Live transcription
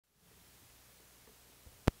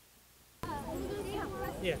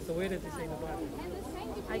Yeah, so where does it say in the Bible?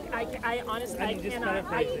 I honestly, I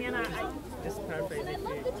cannot. Just paraphrase it.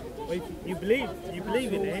 Well, if you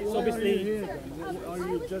believe in it, so obviously. Are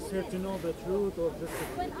you just here to know the truth or just to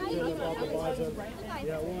tell about the Bible?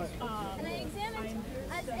 Yeah, why? And I examined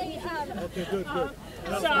as a Okay, good.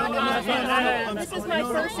 This is my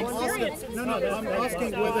first experience. No, I'm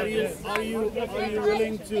asking whether are you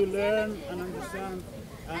willing to learn and understand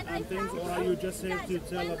and things, or are you just here to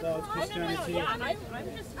tell about Christianity?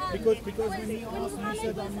 Because when you asked, you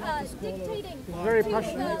said I'm not a scholar. Very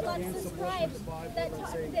passionate. Lots of scribes that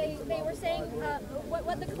they were saying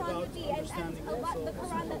what the Quran would be, and a lot the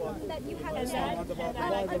Quran that you have read.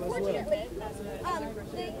 Unfortunately,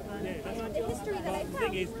 the history that I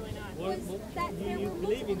found was that there were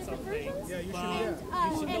multiple different versions.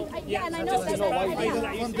 And I know that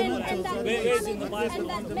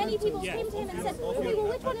many people came to him and said, okay, well,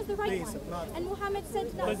 which one is the right one? And Muhammad said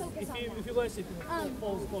to not focus on If you worship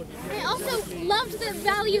false God, I also loved the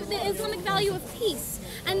Islamic value of peace,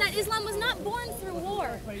 and that Islam was not born through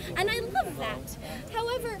war, and I love that.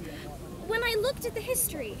 However, when I looked at the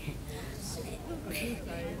history,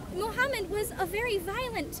 Muhammad was a very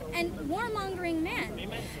violent and warmongering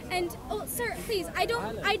man. And oh, sir, please, I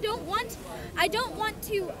don't want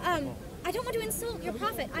to insult your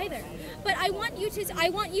prophet either, but I want you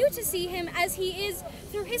to see him as he is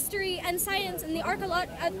through history and science and the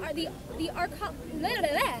archaeological that we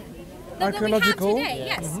have today.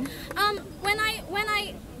 Yes.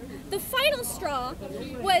 The final straw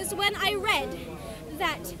was when I read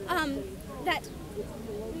that that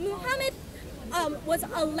Muhammad was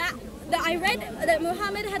allowed. That I read that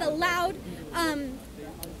Muhammad had allowed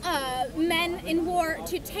men in war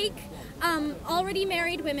to take already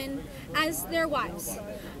married women as their wives.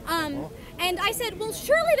 And I said, well,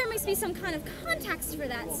 surely there must be some kind of context for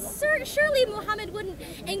that. Surely Muhammad wouldn't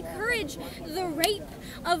encourage the rape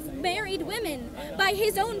of married women by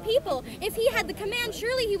his own people. If he had the command,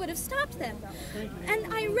 surely he would have stopped them. And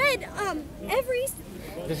I read every...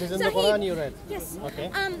 This is in the Quran you read? Yes. Okay.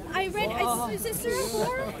 I read, is it Surah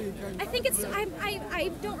 4? I think it's, I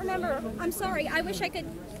don't remember. I'm sorry. I wish I could.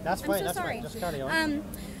 That's fine. I'm so sorry. Fine. Just carry on.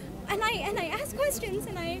 And I asked questions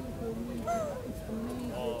and I'm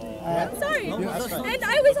sorry. And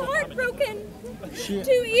I was heartbroken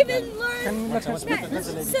to even learn that,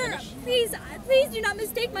 sir, please do not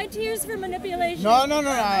mistake my tears for manipulation. No,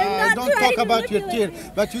 I don't talk about your tears.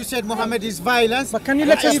 But you said Muhammad is violence. But can you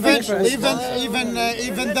let us finish?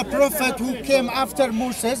 Even the prophet who came after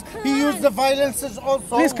Moses, he used the violences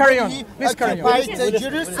also. Please carry on. Please carry on.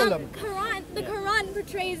 Jerusalem. The Quran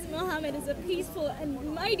portrays Muhammad as a peaceful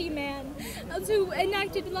and mighty man who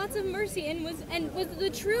enacted lots of mercy and was the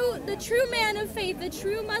true man of faith, the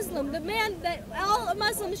true Muslim, the man that all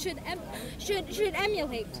Muslims should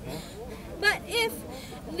emulate. But if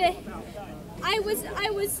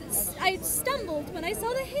I stumbled when I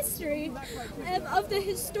saw the history of the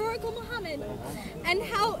historical Muhammad and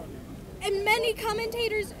how. And many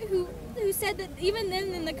commentators who said that even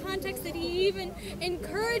then, in the context, that he even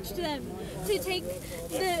encouraged them to take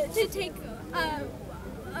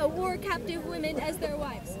war captive women as their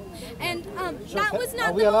wives, and that was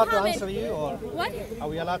not. Are we allowed to answer you, or what? Are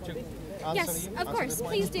we allowed to answer yes, you? of course,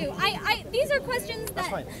 please do. These are questions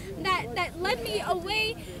that led me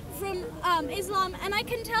away from Islam, and I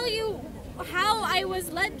can tell you how I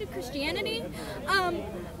was led to Christianity,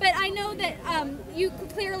 but I know that you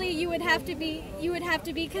would have to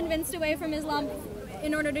be convinced away from Islam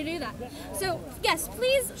in order to do that. So yes,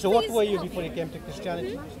 please. So what were you before you came to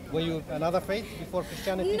Christianity? Were you another faith before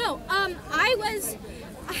Christianity? No, I was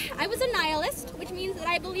a nihilist, which means that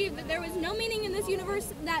I believe that there was no meaning in this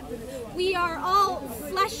universe, that we are all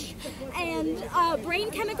flesh and brain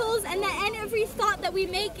chemicals, and that every thought that we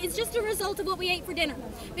make is just a result of what we ate for dinner.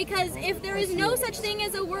 Because if there is no such thing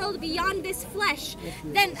as a world beyond this flesh,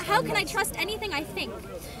 then how can I trust anything I think?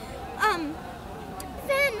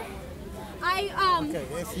 Then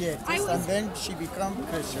and then she became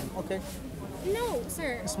Christian. Okay. No,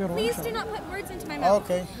 sir. Please do not put words into my mouth.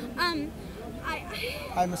 Okay.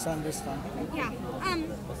 I misunderstand. Yeah.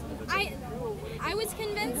 I was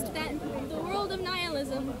convinced that the world of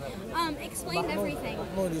nihilism explained everything.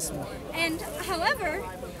 And however,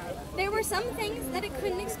 there were some things that it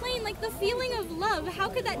couldn't explain, like the feeling of love. How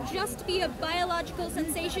could that just be a biological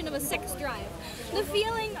sensation of a sex drive? The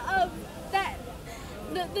feeling of that.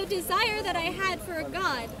 The desire that I had for a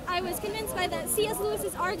God, I was convinced by that C.S.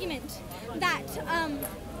 Lewis's argument that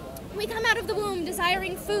we come out of the womb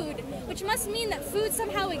desiring food, which must mean that food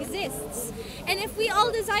somehow exists. And if we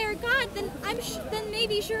all desire God, then then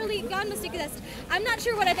maybe surely God must exist. I'm not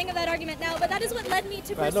sure what I think of that argument now, but that is what led me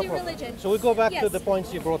to Right, pursue no problem. religion. So we go back to Yes. the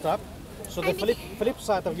points you brought up. So the I mean- flip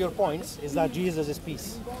side of your points is that Jesus is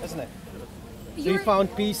peace, isn't it? So you You're-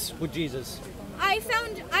 found peace with Jesus. I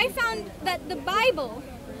found that the Bible,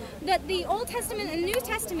 that the Old Testament and New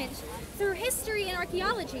Testament, through history and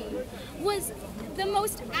archaeology, was the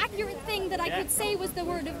most accurate thing that I could say was the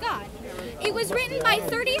Word of God. It was written by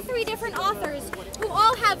 33 different authors who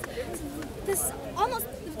all have this almost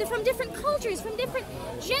from different cultures, from different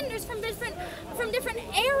genders, from different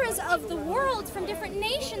eras of the world, from different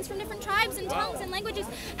nations, from different tribes and tongues and languages,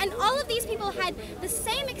 and all of these people had the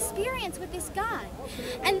same experience with this God.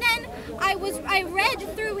 And then I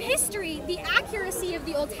read through history the accuracy of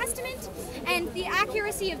the Old Testament and the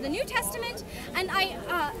accuracy of the New Testament, and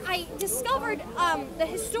I discovered the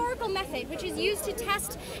historical method which is used to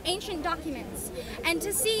test ancient documents and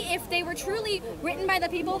to see if they were truly written by the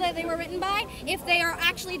people that they were written by, if they are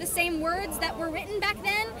actually the same words that were written back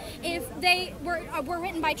then, if they were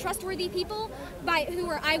written by trustworthy people who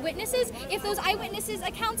were eyewitnesses, if those eyewitnesses'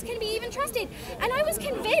 accounts can be even trusted. And I was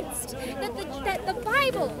convinced that the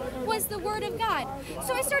Bible was the Word of God.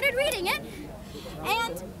 So I started reading it,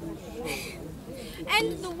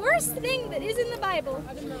 and the worst thing that is in the Bible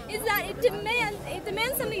is that it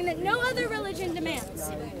demands something that no other religion demands.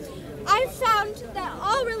 I've found that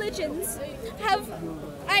all religions have,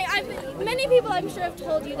 many people I'm sure have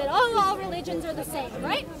told you that all religions are the same,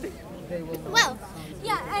 right? Well,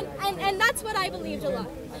 yeah, and that's what I believed a lot.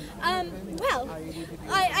 And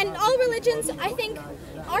all religions, I think,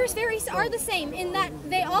 are the same in that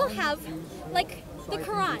they all have, like, the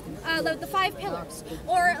Quran, the 5 pillars,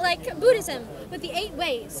 or like Buddhism with the 8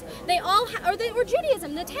 ways. They all or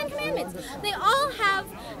Judaism, the 10 commandments. They all have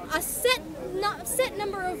a set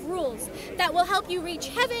number of rules that will help you reach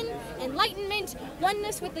heaven, enlightenment,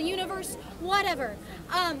 oneness with the universe, whatever.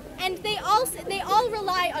 And they all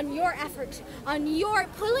rely on your effort, on your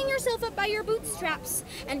pulling yourself up by your bootstraps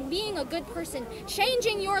and being a good person,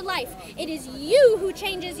 changing your life. It is you who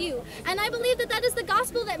changes you. And I believe that is the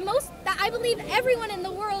gospel that I believe everyone in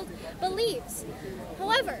the world believes.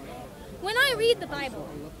 However, when I read the Bible,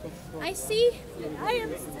 I see that I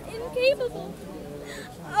am incapable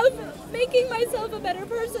of making myself a better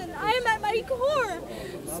person. I am at my core.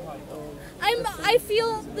 I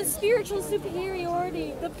feel the spiritual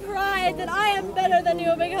superiority, the pride that I am better than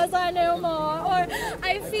you because I know more, or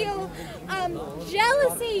I feel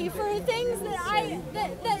jealousy for things and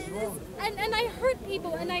I hurt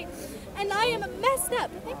people, and I am messed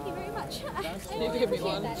up. Thank you very much. I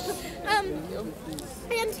appreciate that.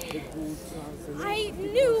 And I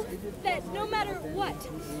knew that no matter what,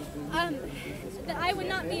 that I would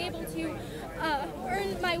not be able to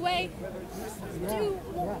earn my way to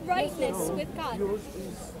rightness with God.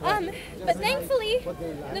 But thankfully,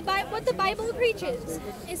 what the Bible preaches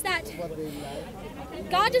is that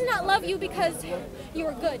God does not love you because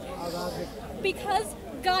you're good. Because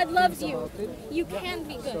God loves you, you can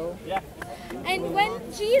be good. And when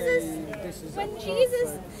Jesus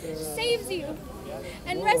saves you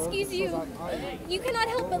and rescues you, you cannot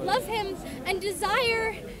help but love him and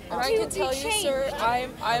desire I can to tell be you, changed. sir,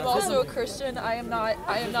 I'm also a Christian. I'm a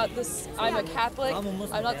Catholic.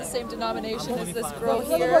 I'm not the same denomination as this girl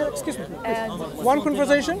here. Excuse me. And One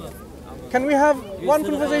conversation? Can we have one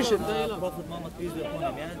conversation? Prophet Muhammad, peace be upon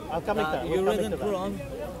him, yeah? I'll come into that. You read in the Quran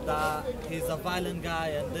that he's a violent guy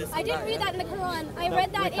and this. I didn't read that in the Quran. I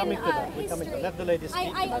read that in history. Let the lady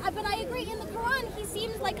speak. But I agree. In the Quran, he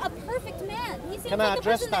seems like a perfect man. He seems Can I like a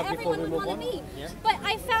address person that that before everyone we would move want to on? be. But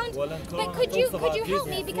I found. But could you help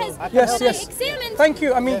me, because Yes, when yes. I examined. Thank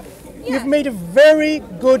you. I mean, you've made a very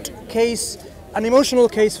good case, an emotional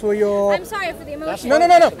case for your... I'm sorry for the emotion. No.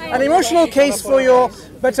 An emotional case for your...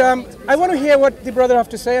 But I want to hear what the brother have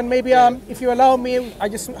to say, and maybe if you allow me, I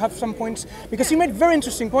just have some points, because you made very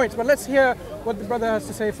interesting points, but let's hear what the brother has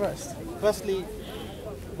to say first. Firstly,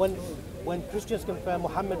 when Christians compare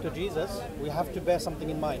Muhammad to Jesus, we have to bear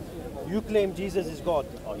something in mind. You claim Jesus is God.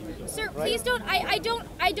 Sir, right? please don't. I don't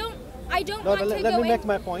No, want to let go me in. make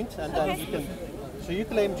my point, and then you can. So you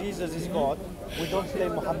claim Jesus is God. We don't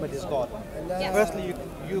claim Muhammad is God. Yes. Firstly,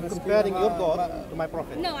 you comparing your God to my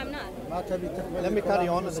prophet. No, I'm not. Let me carry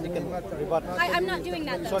on, and then you can rebut. I'm not doing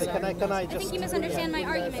that, though. Sorry, sir. can I I just? think you misunderstand my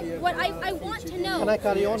argument. What I want to know. Can I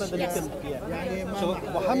carry on, and then Yes. you can? Yeah. So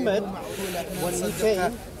Muhammad, when he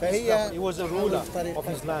came, he was a ruler of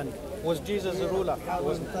his land. was Jesus the ruler?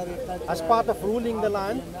 As part of ruling the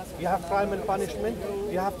land, you have crime and punishment.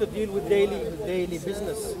 You have to deal with daily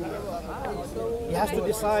business. He has to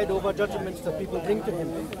decide over judgments that people bring to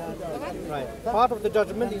him. Right. Part of the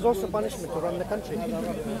judgment is also punishment to run the country.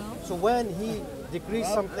 So when he decrees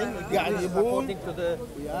something, he decrees according to the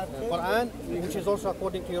Quran, which is also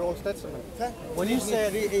according to your Old Testament. When you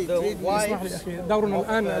said the wives,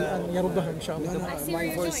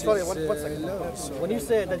 sorry, one second. When you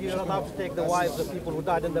say that you're allowed to take the wives of people who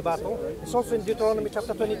died in the battle, it's also in Deuteronomy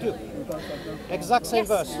chapter 22. Exact same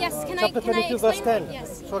verse. Yes, chapter 22, verse 10.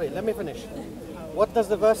 Yes. Sorry, let me finish. What does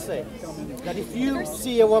the verse say? That if you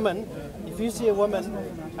see a woman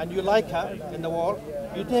and you like her in the war,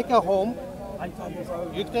 you take her home.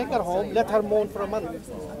 Let her mourn for a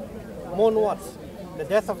month. Mourn what? The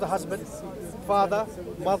death of the husband, father,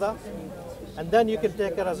 mother, and then you can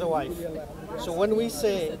take her as a wife. So when we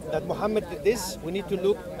say that Muhammad did this, we need to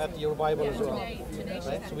look at your Bible as well.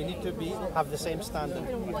 Right? So we need to have the same standard.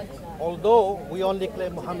 Although we only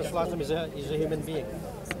claim Muhammad is a human being.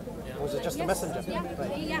 Was it just a messenger?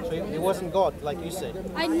 Right. Yeah. So he wasn't God, like you say.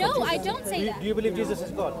 I know, I don't say that. Do you believe Jesus is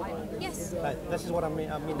God? Yes. Right. This is what I mean.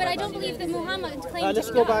 But I don't believe that Muhammad claimed let's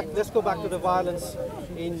to be go God. back. Let's go back to the violence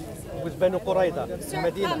with Banu Qurayza in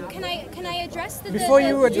Medina. Can I address the Before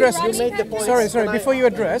you address, Sorry, before you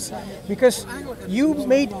address, because you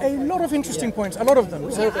made a lot of interesting points, a lot of them.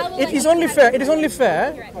 So it is only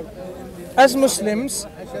fair as Muslims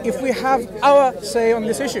if we have our say on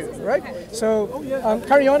this issue, right? So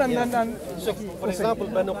carry on and then. So, for example,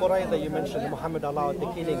 Banu Qurayza, you mentioned Muhammad allowed the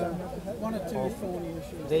killing of,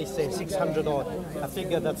 they say, 600 odd, a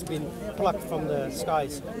figure that's been plucked from the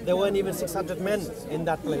skies. There weren't even 600 men in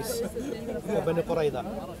that place for Banu Qurayza.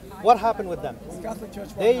 What happened with them?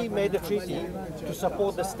 They made a treaty to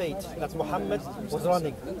support the state that Muhammad was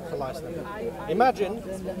running. Imagine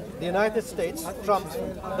the United States, Trump,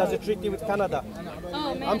 does a treaty with Canada.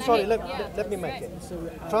 Oh, man, I'm sorry, let me make it.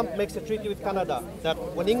 Trump makes a treaty with Canada that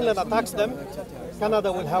when England attacks them,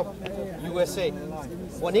 Canada will help USA.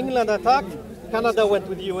 When England attacked, Canada went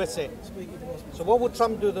with USA. So what would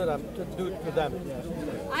Trump do to them?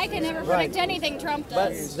 I can never predict anything Trump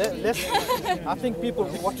does. But I think people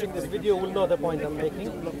watching this video will know the point I'm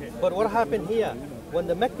making. But what happened here, when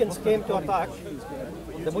the Meccans came to attack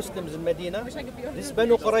the Muslims in Medina, this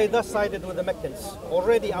Banu Qurayza sided with the Meccans,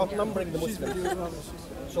 already outnumbering the Muslims.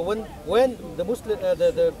 So when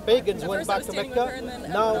the pagans went back to Mecca,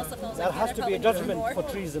 now there has to be a judgment for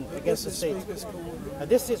treason against the state. And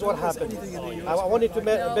this is what happened. I wanted to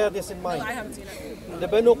bear this in mind. The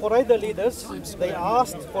Banu Qurayza leaders, they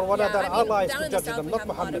asked for one of their allies to judge them, not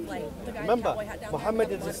Muhammad. Remember, Muhammad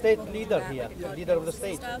is the state leader here, leader of the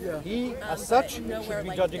state. He, as such, should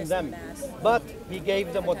be judging them. But he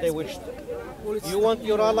gave them what they wished. You want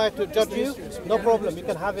your ally to judge you? No problem, you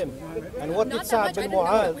can have him. And what did Sa'd bin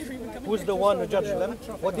Mu'adh, who's the one who judged them,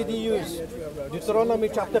 what did he use? Deuteronomy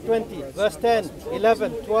chapter 20, verse 10,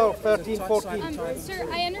 11, 12, 13, 14. Sir,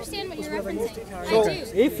 I understand what you're referencing. So, I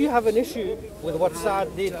do. if you have an issue with what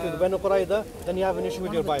Sa'd did to the Banu Qurayza, then you have an issue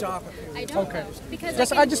with your Bible. I don't. Okay.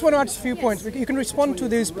 Because I just want to add a few points. You can respond to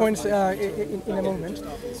these points in a moment.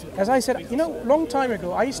 As I said, long time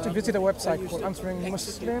ago, I used to visit a website called Answering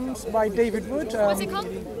Muslims by David Wood. What's it called?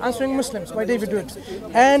 Answering Muslims by David Wood.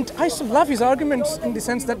 And I used to love his arguments in the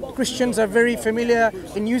sense that Christians are very familiar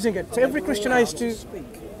in using it. So every Christian I used to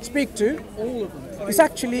speak to is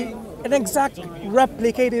actually an exact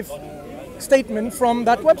replicative statement from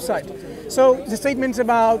that website. So the statements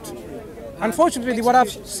about, unfortunately, what I've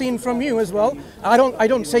seen from you as well, I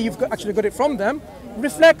don't say you've actually got it from them,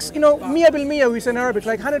 reflects, Mia bil Mia, we say in Arabic,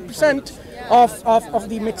 like 100% of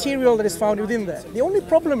the material that is found within there. The only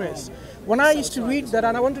problem is, when I used to read that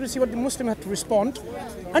and I wanted to see what the Muslim had to respond,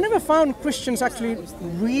 I never found Christians actually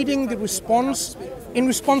reading the response in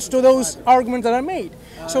response to those arguments that are made.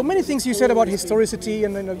 So many things you said about historicity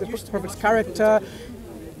and the Prophet's character,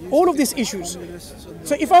 all of these issues.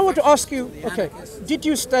 So if I were to ask you, okay, did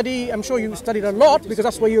you study, I'm sure you studied a lot because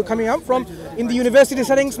that's where you're coming up from, in the university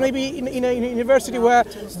settings, maybe in a university where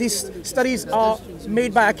these studies are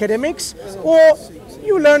made by academics, or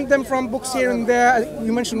you learned them from books here and there.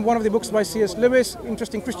 You mentioned one of the books by C.S. Lewis.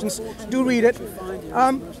 Interesting, Christians do read it.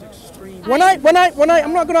 I'm not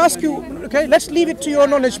going to ask you. Okay, let's leave it to your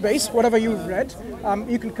knowledge base, whatever you've read.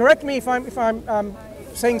 You can correct me if I'm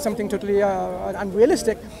saying something totally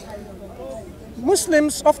unrealistic.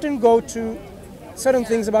 Muslims often go to certain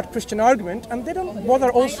things about Christian argument, and they don't bother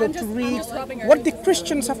also to read what the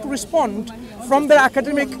Christians have to respond from their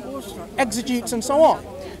academic exegetes and so on.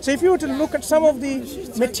 So if you were to look at some of the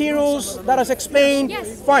materials that is explained,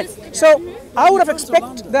 fine. So I would have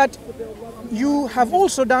expected that you have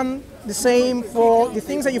also done the same for the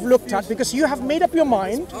things that you've looked at, because you have made up your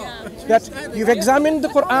mind that you've examined the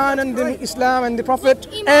Quran and the Islam and the Prophet,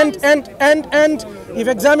 and you've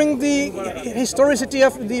examined the historicity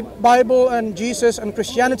of the Bible and Jesus and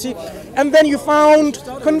Christianity, and then you found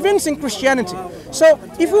convincing Christianity. So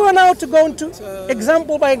if we were now to go into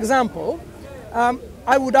example by example,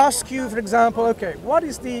 I would ask you, for example, okay, what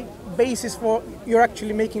is the basis for you're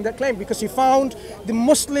actually making that claim? Because you found the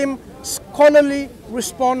Muslim scholarly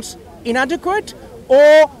response inadequate,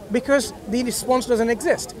 or because the response doesn't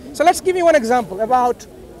exist. So let's give you one example about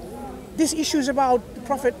these issues about the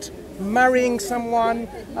Prophet marrying someone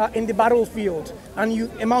in the battlefield, and you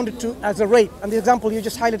amounted to as a rape, and the example you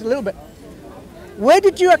just highlighted a little bit. Where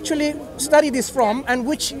did you actually study this from, and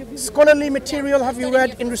which scholarly material have you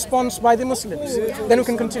read in response by the Muslims? Then we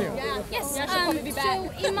can continue. Yes, so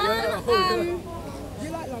Imam,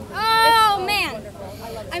 oh man,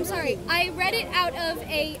 I'm sorry, I read it out of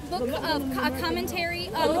a book of a commentary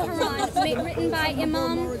on the Quran written by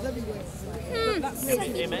Imam. I'm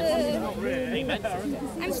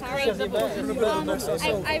sorry. I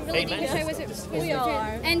really do wish I was. We all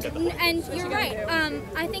are. And you're right.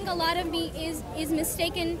 I think a lot of me is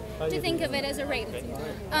mistaken to think of it as a rape.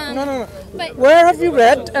 No. But where have you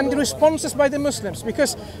read and the responses by the Muslims?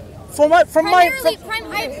 Because most of my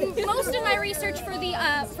research for the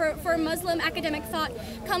for Muslim academic thought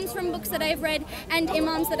comes from books that I've read and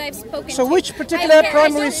imams that I've spoken to. So which particular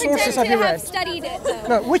primary sources have you read? I've studied it.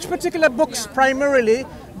 No, which particular books primarily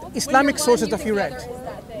Islamic sources have you read?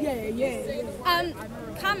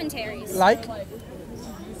 Commentaries. Like?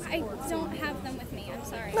 I don't have them with me. I'm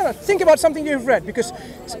sorry. No, think about something you've read, because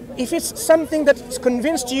if it's something that's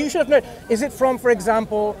convinced you, you should have read. Is it from, for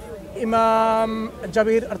example, Imam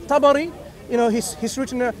Jabir al-Tabari? You know, he's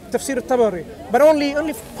written a Tafsir al-Tabari, but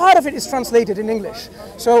only part of it is translated in English.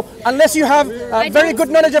 So unless you have very good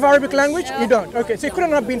knowledge of Arabic language, you don't. Okay, so it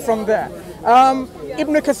couldn't have been from there.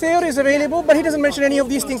 Ibn Kathir is available, but he doesn't mention any of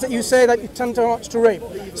these things that you say that you tend to rape.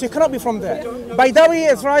 So it cannot be from there. Baidawi,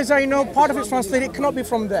 as far as I know, part of it is translated, it cannot be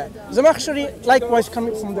from there. Zamakhshari, likewise,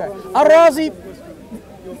 coming from there. Ar-Razi,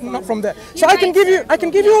 not from there. So I can give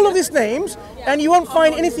you all of these names, and you won't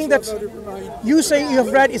find anything that you say you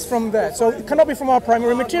have read is from there. So it cannot be from our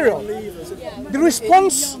primary material. The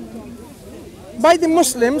response by the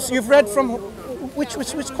Muslims you've read from which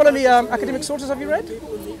scholarly academic sources have you read?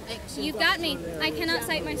 You've got me. I cannot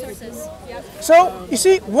cite my sources. So you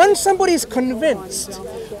see, when somebody is convinced,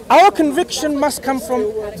 our conviction must come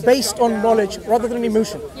from based on knowledge rather than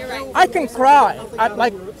emotion. You're right. I can cry at,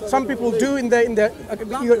 like some people do in the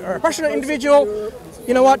you're a passionate individual.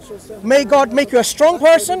 You know what? May God make you a strong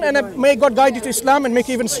person, and may God guide you to Islam and make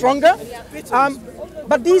you even stronger.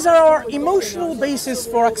 But these are our emotional basis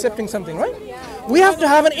for accepting something, right? We have to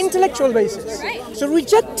have an intellectual basis. Right. So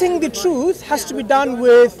rejecting the truth has to be done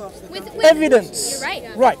with evidence. You're right.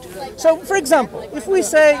 Right. So, for example, if we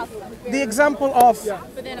say the example of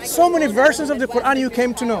so many verses of the Quran you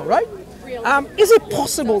came to know, right? Is it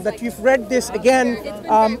possible that you've read this again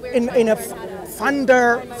in a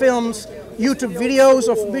Thunder Films YouTube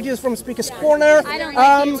videos from Speaker's Corner? I don't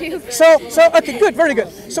like YouTube. So okay, good, very good.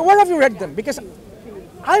 So where have you read them? Because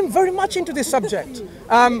I'm very much into this subject.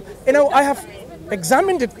 You know, I have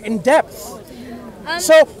examined it in depth.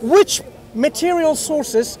 So which material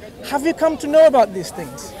sources have you come to know about these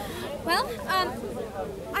things? Well,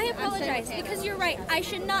 I apologize, because you're right. I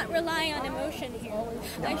should not rely on emotion here.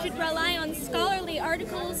 I should rely on scholarly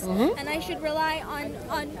articles, and I should rely on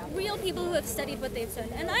real people who have studied what they've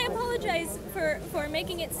studied. And I apologize for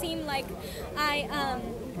making it seem like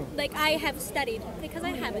I have studied, because I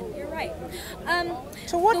haven't. You're right.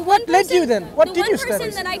 So what led you then? What did you study?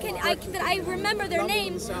 The one person that I remember their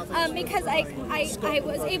name because I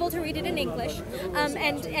was able to read it in English,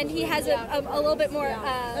 and he has a little bit more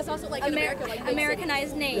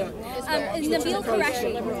Americanized name. Nabil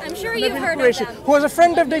Qureshi. I'm sure you've heard of him. Who was a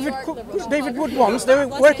friend of David Wood once. They were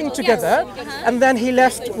working together, and then he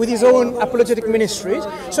left with his own apologetic ministries.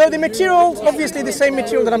 So the material, obviously the same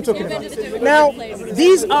material that I'm talking about. Now,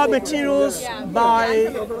 these are materials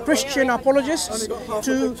by Christian apologists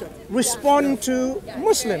to respond to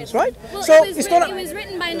Muslims, right? Well, so it was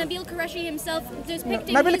written by Nabil Qureshi himself,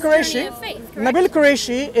 depicting his journey of faith. Correct? Nabil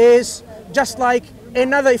Qureshi is just like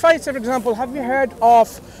another. If I say, for example, have you heard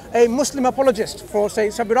of a Muslim apologist for, say,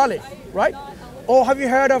 Sabir Ali, right? Or have you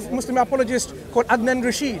heard of Muslim apologist called Adnan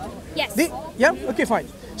Rashid? Yes. Yeah. Okay, fine.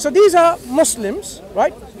 So these are Muslims,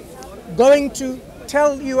 right? Going to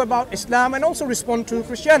tell you about Islam and also respond to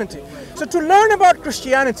Christianity. So to learn about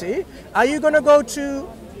Christianity, are you going to go to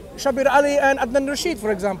Sabir Ali and Adnan Rashid,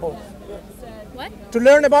 for example? What? To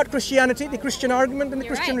learn about Christianity, the Christian argument and the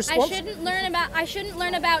You're Christian right. response. I shouldn't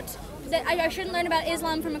learn about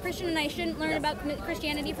Islam from a Christian, and I shouldn't learn about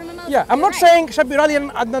Christianity from a Muslim. Yeah, I'm You're not right. saying Shabir Ali and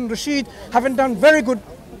Adnan Rashid haven't done very good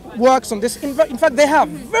works on this. In fact, they have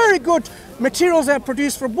very good materials they have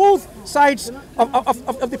produced for both sides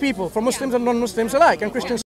of the people, for Muslims and non-Muslims alike, and Christians.